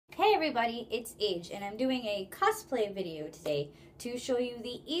everybody, it's Aije, and I'm doing a cosplay video today to show you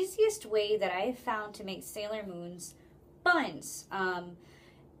the easiest way that I have found to make Sailor Moon's buns.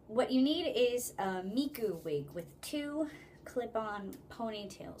 What you need is a Miku wig with 2 clip-on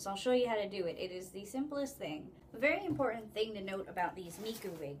ponytails. I'll show you how to do it. It is the simplest thing. A very important thing to note about these Miku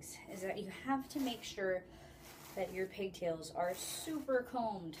wigs is that you have to make sure that your pigtails are super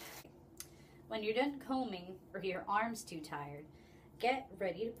combed. When you're done combing or your arm's too tired, get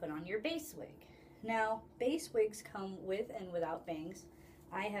ready to put on your base wig. Now, base wigs come with and without bangs.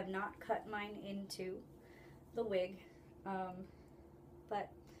 I have not cut mine into the wig, but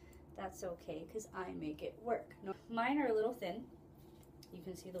that's okay because I make it work. No, mine are a little thin. You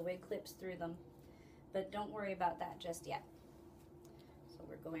can see the wig clips through them, but don't worry about that just yet. So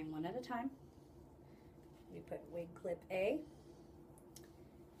we're going one at a time. We put wig clip A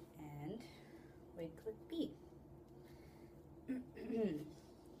and wig clip B.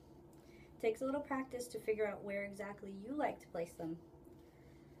 Takes a little practice to figure out where exactly you like to place them.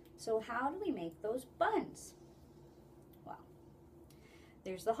 So how do we make those buns? Well,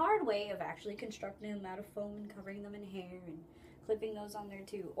 there's the hard way of actually constructing them out of foam and covering them in hair and clipping those on there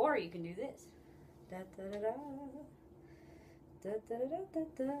too. Or you can do this. Da da da da. Da da da da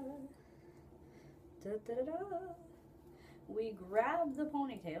da. Da da da da. We grab the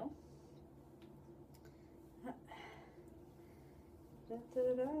ponytail. Da, da,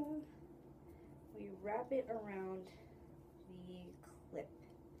 da, da. We wrap it around the clip.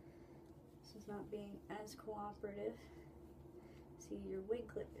 This is not being as cooperative. See, your wig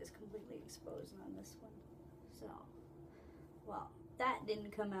clip is completely exposed on this one. So, well, that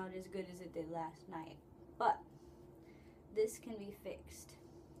didn't come out as good as it did last night. But this can be fixed.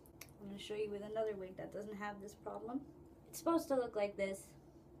 I'm going to show you with another wig that doesn't have this problem. It's supposed to look like this.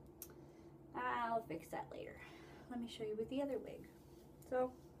 I'll fix that later. Let me show you with the other wig.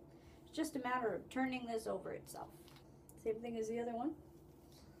 So, it's just a matter of turning this over itself. Same thing as the other one.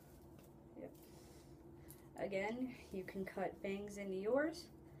 Yep. Again, you can cut bangs into yours.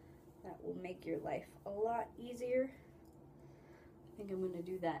 That will make your life a lot easier. I think I'm going to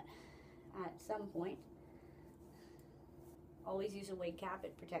do that at some point. Always use a wig cap.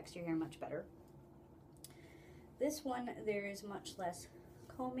 It protects your hair much better. This one, there is much less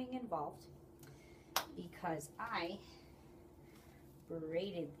combing involved because I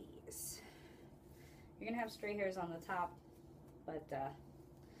braided these. You're gonna have stray hairs on the top, but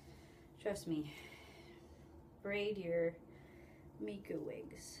trust me, braid your Miku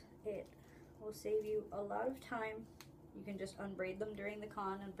wigs. It will save you a lot of time. You can just unbraid them during the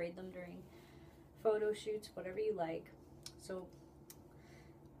con, unbraid them during photo shoots, whatever you like. So,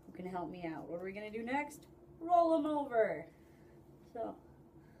 who can help me out? What are we gonna do next? Roll them over. So,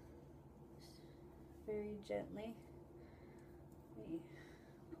 very gently. We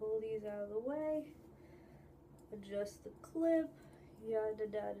pull these out of the way, adjust the clip, yada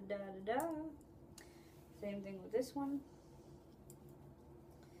da da da da da. Same thing with this one.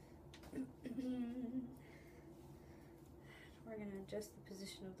 We're going to adjust the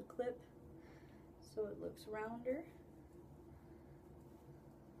position of the clip so it looks rounder.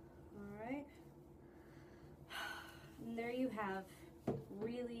 Alright. And there you have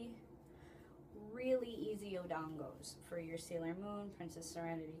really easy odongos for your Sailor Moon, Princess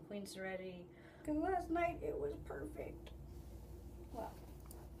Serenity, Queen Serenity. Because last night it was perfect. Well,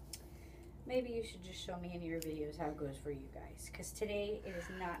 maybe you should just show me in your videos how it goes for you guys. Because today it is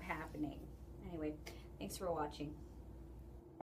not happening. Anyway, thanks for watching.